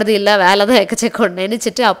மிஞ்சிற மாதிரி இல்லை, வேலை தான் எக்கச்சக்கம்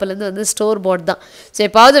நினச்சிட்டு அப்போலேருந்து வந்து ஸ்டோர் போர்ட் தான். ஸோ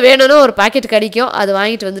எப்பாவது வேணும்னு ஒரு பாக்கெட் கிடைக்கும், அது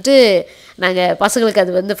வாங்கிட்டு வந்துட்டு நாங்கள் பசங்களுக்கு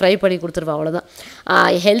அது வந்து ஃப்ரை பண்ணி கொடுத்துருவோம். அவ்வளோதான்.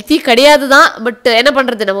 ஹெல்த்தி கிடையாது தான், பட் என்ன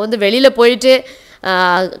பண்ணுறது, நம்ம வந்து வெளியில் போயிட்டு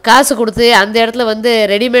காசு கொடுத்து அந்த இடத்துல வந்து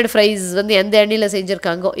ரெடிமேட் ஃப்ரைஸ் வந்து எந்த எண்ணெயில்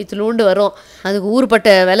செஞ்சுருக்காங்கோ இத்துலூண்டு வரும், அதுக்கு ஊறுப்பட்ட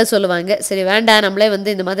விலை சொல்லுவாங்க. சரி வேண்டாம், நம்மளே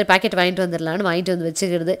வந்து இந்த மாதிரி பாக்கெட் வாங்கிட்டு வந்துடலான்னு வாங்கிட்டு வந்து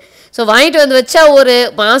வச்சுக்கிறது. ஸோ வாங்கிட்டு வந்து வச்சா ஒரு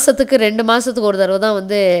மாதத்துக்கு 2 மாதத்துக்கு ஒரு தடவை தான்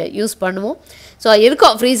வந்து யூஸ் பண்ணுவோம். ஸோ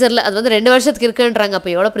இருக்கும் ஃப்ரீசரில், அது வந்து 2 வருஷத்துக்கு இருக்குன்றாங்க.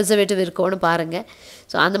 அப்போ எவ்வளோ ப்ரிசர்வேட்டிவ் இருக்கும்னு பாருங்கள்.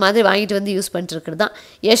 ஸோ அந்த மாதிரி வாங்கிட்டு வந்து யூஸ் பண்ணிட்டுருக்குறது தான்.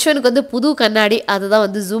 யஷ்வனுக்கு வந்து புது கண்ணாடி, அதுதான்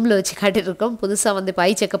வந்து ஜூமில் வச்சு காட்டிகிட்ருக்கோம். புதுசாக வந்து பை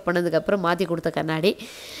செக்அப் பண்ணதுக்கப்புறம் மாற்றி கொடுத்த கண்ணாடி.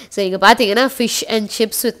 ஸோ இங்கே பார்த்தீங்கன்னா fish and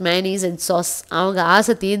chips with mayonnaise and sauce. அவங்க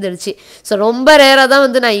ஆசை தீர்ந்துடுச்சு. ஸோ ரொம்ப ரேராக தான்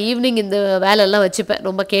வந்து நான் ஈவினிங் இந்த வேலையெல்லாம் வச்சுப்பேன்.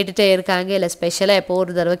 ரொம்ப கேட்டுகிட்டே இருக்காங்க, இல்லை ஸ்பெஷலாக எப்போ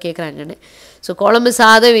ஒரு தடவை கேட்குறாங்கன்னு. ஸோ குழம்பு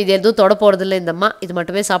சாதம் இது எதுவும் தொட போகிறதில்ல இந்த அம்மா, இது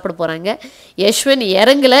மட்டுமே சாப்பிட போகிறாங்க. யஷ்வன்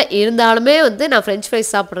இறங்கலை, இருந்தாலுமே வந்து நான் ஃப்ரெஞ்ச்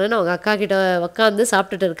ஃப்ரைஸ் சாப்பிட்றேன்னு அவங்க அக்கா கிட்ட உட்காந்து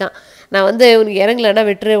சாப்பிட்டுட்டு இருக்கான். நான் வந்து உனக்கு இறங்கலைன்னா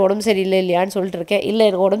விட்டுரு, உடம்பு சரியில்லை இல்லையான்னு சொல்லிட்டு இருக்கேன். இல்லை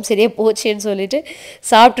எனக்கு உடம்பு சரியாக போச்சுன்னு சொல்லிட்டு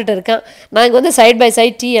சாப்பிட்டுட்டு இருக்கான். நாங்கள் வந்து சைட் பை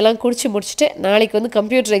சைட் டீ எல்லாம் குடிச்சு முடிச்சுட்டு நாளைக்கு வந்து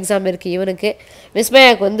கம்ப்யூட்டர் எக்ஸாம் இருக்குது இவனுக்கு.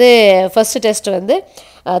 விஸ்மயாவுக்கு வந்து ஃபஸ்ட்டு டெஸ்ட் வந்து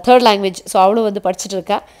 3rd லாங்குவேஜ். ஸோ அவளும் வந்து படிச்சுட்டு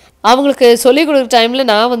இருக்கா. அவங்களுக்கு சொல்லிக் கொடுக்குற டைமில்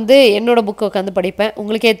நான் வந்து என்னோடய புக்கை உட்காந்து படிப்பேன்.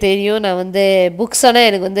 உங்களுக்கே தெரியும், நான் வந்து புக்ஸானால்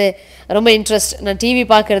எனக்கு வந்து ரொம்ப இன்ட்ரெஸ்ட். நான் டிவி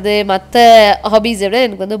பார்க்குறது மற்ற ஹாபீஸை விட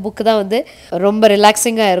எனக்கு வந்து புக்கு தான் வந்து ரொம்ப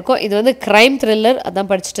ரிலாக்ஸிங்காக இருக்கும். இது வந்து க்ரைம் த்ரில்லர்,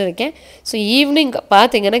 அதான் படிச்சுட்டு இருக்கேன். ஸோ ஈவினிங்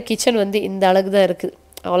பார்த்தீங்கன்னா கிச்சன் வந்து இந்த அளவுக்கு தான் இருக்குது.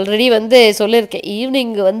 ஆல்ரெடி வந்து சொல்லியிருக்கேன்,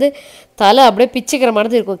 ஈவினிங் வந்து தலை அப்படியே பிச்சுக்கிற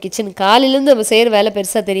மாதிரி இருக்கும் கிச்சன். காலையிலேருந்து நம்ம செய்கிற வேலை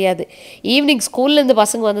பெருசாக தெரியாது. ஈவினிங் ஸ்கூல்லேருந்து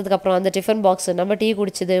பசங்க வந்ததுக்கப்புறம் அந்த டிஃபன் பாக்ஸு, நம்ம டீ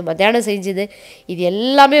குடிச்சது, மத்தியானம் செஞ்சது, இது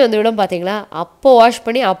எல்லாமே வந்து விட பார்த்தீங்களா அப்போ வாஷ்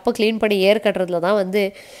பண்ணி அப்போ க்ளீன் பண்ணி ஏர் கட்டுறதுல தான் வந்து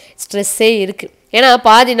ஸ்ட்ரெஸ்ஸே இருக்குது. ஏன்னா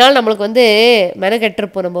பாதி நாள் நம்மளுக்கு வந்து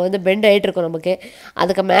மெனக்கெட்டிருப்போம், நம்ம வந்து பெண்ட் ஆகிட்டுருக்கோம் நமக்கு.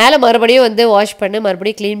 அதுக்கு மேலே மறுபடியும் வந்து வாஷ் பண்ணு,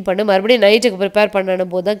 மறுபடியும் க்ளீன் பண்ணு, மறுபடியும் நைட்டுக்கு ப்ரிப்பேர்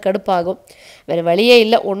பண்ணணும் போது தான் கடுப்பாகும். வேறு வழியே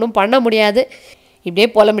இல்லை, ஒன்றும் பண்ண முடியாது. இப்படியே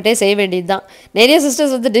புலம்பிட்டே செய்ய வேண்டியது தான். நிறைய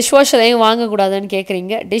சிஸ்டர்ஸ் வந்து டிஷ் வாஷர் ஏன் வாங்கக்கூடாதுன்னு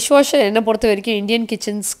கேட்குறீங்க. டிஷ் வாஷர் என்னை பொறுத்த வரைக்கும் இந்தியன்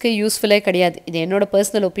கிச்சன்ஸ்க்கு யூஸ்ஃபுல்லே கிடையாது. இது என்னோட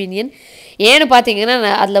பர்சனல் ஒப்பீனியன். ஏன்னு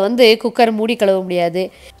பார்த்தீங்கன்னா அதில் வந்து குக்கர் மூடி கழுவ முடியாது,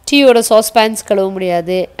 டீயோட சாஸ்பேன்ஸ் கழுவ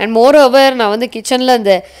முடியாது. அண்ட் மோர் ஓவர் நான் வந்து கிச்சனில்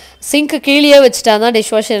அந்த சிங்க்கு கீழே வச்சுட்டா தான்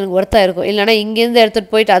டிஷ் வாஷர் எனக்கு ஒர்த்தாக இருக்கும். இல்லைனா இங்கேருந்து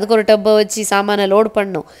எடுத்துகிட்டு போயிட்டு அதுக்கு ஒரு டப்பை வச்சு சாமானை லோட்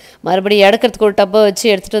பண்ணணும், மறுபடியும் எடுக்கிறதுக்கு ஒரு டப்பை வச்சு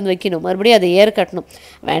எடுத்துகிட்டு வந்து வைக்கணும், மறுபடியும் அதை ஏர் கட்டணும்.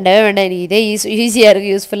 வேண்டவே வேண்டாம், எனக்கு இதே ஈஸியாக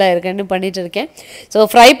இருக்குது, யூஸ்ஃபுல்லாக இருக்குன்னு பண்ணிகிட்டு இருக்கேன். ஸோ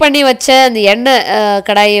ஃப்ரை பண்ணி வச்ச அந்த எண்ணெய்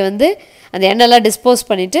கடாயை வந்து அந்த எண்ணெய்லாம் டிஸ்போஸ்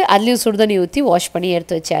பண்ணிவிட்டு அதுலேயும் சுடுதண்ணி ஊற்றி வாஷ் பண்ணி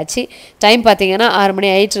எடுத்து வச்சாச்சு. டைம் பார்த்திங்கன்னா 6 மணி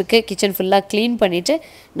ஆகிட்டுருக்கு. கிச்சன் ஃபுல்லாக க்ளீன் பண்ணிவிட்டு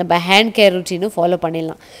நம்ம ஹேண்ட் கேர் ருட்டீனும் ஃபாலோ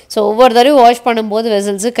பண்ணிடலாம். ஸோ ஒவ்வொரு தடவையும் வாஷ் பண்ணும்போது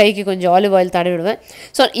வெசல்ஸு கைக்கு கொஞ்சம் ஆலிவ் ஆயில் தடவி விடுவேன்.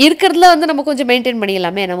 ஸோ இருக்கிறதுல வந்து நம்ம கொஞ்சம் மெயின்டைன்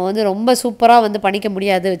பண்ணிடலாமே. நம்ம வந்து ரொம்ப சூப்பராக வந்து பண்ணிக்க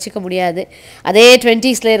முடியாது, வச்சுக்க முடியாது. அதே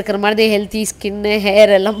 20s இருக்கிற மாதிரி ஹெல்த்தி ஸ்கின்னு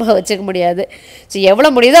ஹேர் எல்லாம் வச்சுக்க முடியாது. ஸோ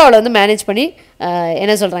எவ்வளோ முடியுதோ அவ்வளோ வந்து மேனேஜ் பண்ணி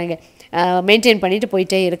என்ன சொல்கிறாங்க மெயின்டைன் பண்ணிவிட்டு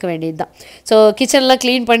போயிட்டே இருக்க வேண்டியது தான். ஸோ கிச்சன்லாம்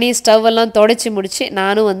க்ளீன் பண்ணி ஸ்டவ் எல்லாம் தொடச்சி முடித்து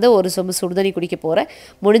நானும் வந்து ஒரு சொம்பு சுடுதண்ணி குடிக்க போகிறேன்.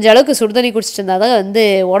 முடிஞ்ச அளவுக்கு சுடுதண்ணி குடிச்சிட்டு இருந்தால் தான் வந்து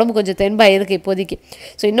உடம்பு கொஞ்சம் தெம்பாக இருக்குது இப்போதைக்கு.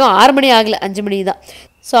 ஸோ இன்னும் 6 மணி ஆகலை, 5 மணி தான்.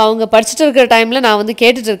 ஸோ அவங்க படிச்சுட்டு இருக்கிற டைமில் நான் வந்து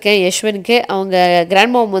கேட்டுட்டு இருக்கேன் யஷ்வனுக்கு. அவங்க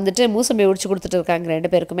கிராண்ட் மாம் வந்துட்டு மூசம்பி உடிச்சு கொடுத்துட்டு இருக்காங்க 2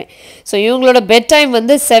 பேருக்குமே. ஸோ இவங்களோட பெட் டைம்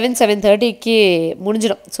வந்து 7:30க்கு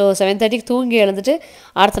முடிஞ்சிடும். ஸோ 7:30க்கு தூங்கி எழுந்துட்டு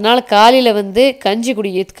அடுத்த நாள் காலையில் வந்து கஞ்சி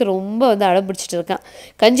குடிக்கிறதுக்கு ரொம்ப வந்து அடம் பிடிச்சிட்டு இருக்கான்.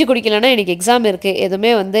 கஞ்சி குடிக்கலன்னா எனக்கு எக்ஸாம் இருக்குது,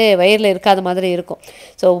 எதுவுமே வந்து வயிறில் இருக்காத மாதிரி இருக்கும்.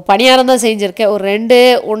 ஸோ பணியாரம் தான் செஞ்சுருக்கேன். ஒரு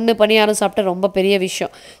 2-1 பணியாரம் சாப்பிட்டு ரொம்ப பெரிய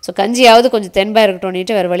விஷயம். ஸோ கஞ்சியாவது கொஞ்சம் தெம்பாக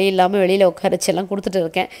இருக்கட்டும்னுட்டு வேறு வழி இல்லாமல் வெளியில் உட்காரச்செல்லாம் கொடுத்துட்டு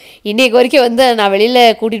இருக்கேன். இன்றைக்கு வரைக்கும் வந்து நான் வெளியில்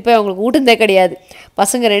கூட்டிகிட்டு போய் அவங்களுக்கு ஊட்டுந்தே கிடையாது.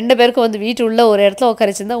 பசங்க 2 பேருக்கும் வந்து வீட்டு உள்ள ஒரு இடத்துல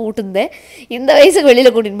உட்காரிச்சுருந்தா ஊட்டுந்தேன். இந்த வயசுக்கு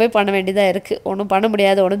வெளியில் கூட்டிகிட்டு போய் பண்ண வேண்டியதாக இருக்குது. ஒன்றும் பண்ண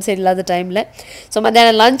முடியாது உடம்பு சரியில்லாத டைமில். ஸோ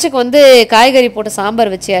மத்தியானம் லஞ்சுக்கு வந்து காய்கறி போட்டு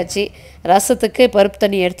சாம்பார் வச்சியாச்சு, ரசத்துக்கு பருப்பு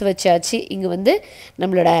தண்ணி எடுத்து வச்சாச்சு. இங்கே வந்து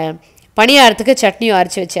நம்மளோட பணியாரத்துக்கு சட்னியும்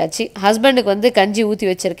அரைச்சி வச்சாச்சு. ஹஸ்பண்டுக்கு வந்து கஞ்சி ஊற்றி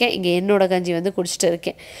வச்சுருக்கேன். இங்கே என்னோட கஞ்சி வந்து குடிச்சிட்டு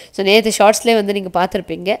இருக்கேன். ஸோ நேற்று ஷார்ட்ஸ்லேயே வந்து நீங்கள்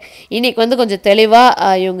பார்த்துருப்பீங்க. இன்றைக்கி வந்து கொஞ்சம்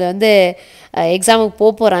தெளிவாக இவங்க வந்து எக்ஸாமுக்கு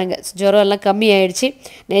போகிறாங்க. ஜுரம் எல்லாம் கம்மி ஆகிடுச்சு.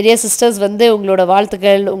 நிறைய சிஸ்டர்ஸ் வந்து உங்களோட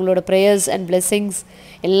வாழ்த்துக்கள், உங்களோட ப்ரேயர்ஸ் அண்ட் பிளெஸ்ஸிங்ஸ்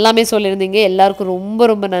எல்லாமே சொல்லியிருந்தீங்க. எல்லாருக்கும் ரொம்ப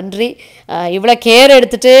ரொம்ப நன்றி. இவ்வளோ கேர்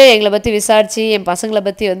எடுத்துகிட்டு எங்களை பற்றி விசாரித்து, என் பசங்களை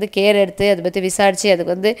பற்றி வந்து கேர் எடுத்து அதை பற்றி விசாரித்து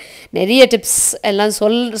அதுக்கு வந்து நிறைய டிப்ஸ் எல்லாம்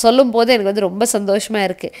சொல்லும் போது எனக்கு வந்து ரொம்ப சந்தோஷமாக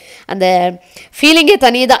இருக்குது. அந்த ஃபீலிங்கே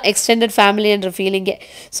தனி தான், எக்ஸ்டெண்டட் ஃபேமிலின்ற ஃபீலிங்கே.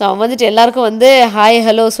 ஸோ அவன் வந்துட்டு எல்லாருக்கும் வந்து ஹாய்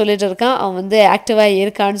ஹலோ சொல்லிட்டு இருக்கான். அவன் வந்து ஆக்டிவாக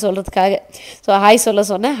இருக்கான்னு சொல்கிறதுக்காக ஸோ ஹாய்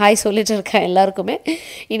சொன்னேன். ஹாய் சொல்லிட்டு இருக்கான் எல்லாருக்குமே.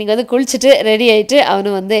 இன்றைக்கி வந்து குளிச்சுட்டு ரெடி ஆகிட்டு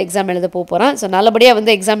அவனும் வந்து எக்ஸாம் எழுத போகிறான். ஸோ நல்லபடியாக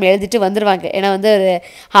வந்து எக்ஸாம் எழுதிட்டு வந்துடுவாங்க. ஏன்னா வந்து ஒரு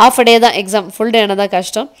ஹாஃப் டே தான் எக்ஸாம், ஃபுல் டே ஆனால் தான்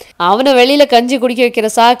கஷ்டம். அவனை வெளியில் கஞ்சி குடிக்க வைக்கிற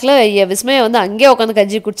சாக்கில் விஸ்மயா வந்து அங்கேயே உட்காந்து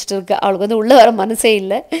கஞ்சி குடிச்சிட்டு இருக்கு. அவளுக்கு வந்து உள்ளே வர மனசே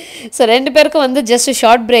இல்லை. ஸோ 2 பேருக்கும் வந்து ஜஸ்ட்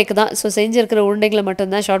ஷார்ட் பிரேக் தான். ஸோ செஞ்சுருக்கிற உருண்டைகளை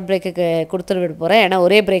மட்டும்தான் ஷார்ட் பிரேக்குக்கு கொடுத்துட்டு விட போகிறேன். ஏன்னா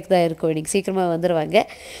ஒரே பிரேக் தான் இருக்கும், இன்றைக்கி சீக்கிரமாக வந்துடுவாங்க.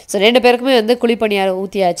 ஸோ 2 பேருக்குமே வந்து குழிப்பணியாரம்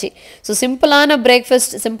ஊற்றியாச்சு. ஸோ சிம்பிளான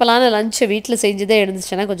பிரேக்ஃபாஸ்ட், சிம்பிளான லஞ்சை வீட்டில் செஞ்சதே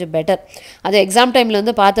இருந்துச்சுன்னா கொஞ்சம் பெட்டர். அது எக்ஸாம் டைமில்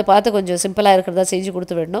வந்து பார்த்து கொஞ்சம் சிம்பிளாக இருக்கிறதா செஞ்சு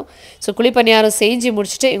கொடுத்து விடணும். ஸோ குழிப்பணியாரம் செஞ்சு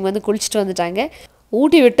முடிச்சுட்டு இவங்க வந்து குளிச்சுட்டு வந்துட்டாங்க.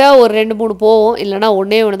 ஊட்டி விட்டால் ஒரு 2-3 போகும், இல்லைனா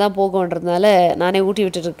ஒன்றே தான் போகும்ன்றதுனால நானே ஊட்டி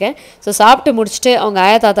விட்டுருக்கேன். ஸோ சாப்பிட்டு முடிச்சுட்டு அவங்க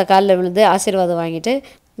ஆயா தாத்தா காலில் விழுந்து ஆசீர்வாதம் வாங்கிட்டு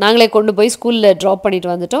நாங்களே கொண்டு போய் ஸ்கூலில் ட்ராப் பண்ணிட்டு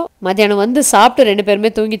வந்துட்டோம். மத்தியானம் வந்து சாப்பிட்டு 2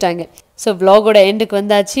 பேருமே தூங்கிட்டாங்க. ஸோ விலாகோட எண்டுக்கு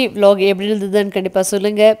வந்தாச்சு. விலாக் எப்படி இருந்ததுன்னு கண்டிப்பாக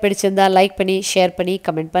சொல்லுங்கள். பிடிச்சிருந்தா லைக் பண்ணி, ஷேர் பண்ணி,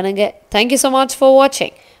 கமெண்ட் பண்ணுங்கள். தேங்க்யூ ஸோ மச் ஃபார்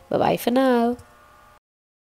வாட்சிங். By for now.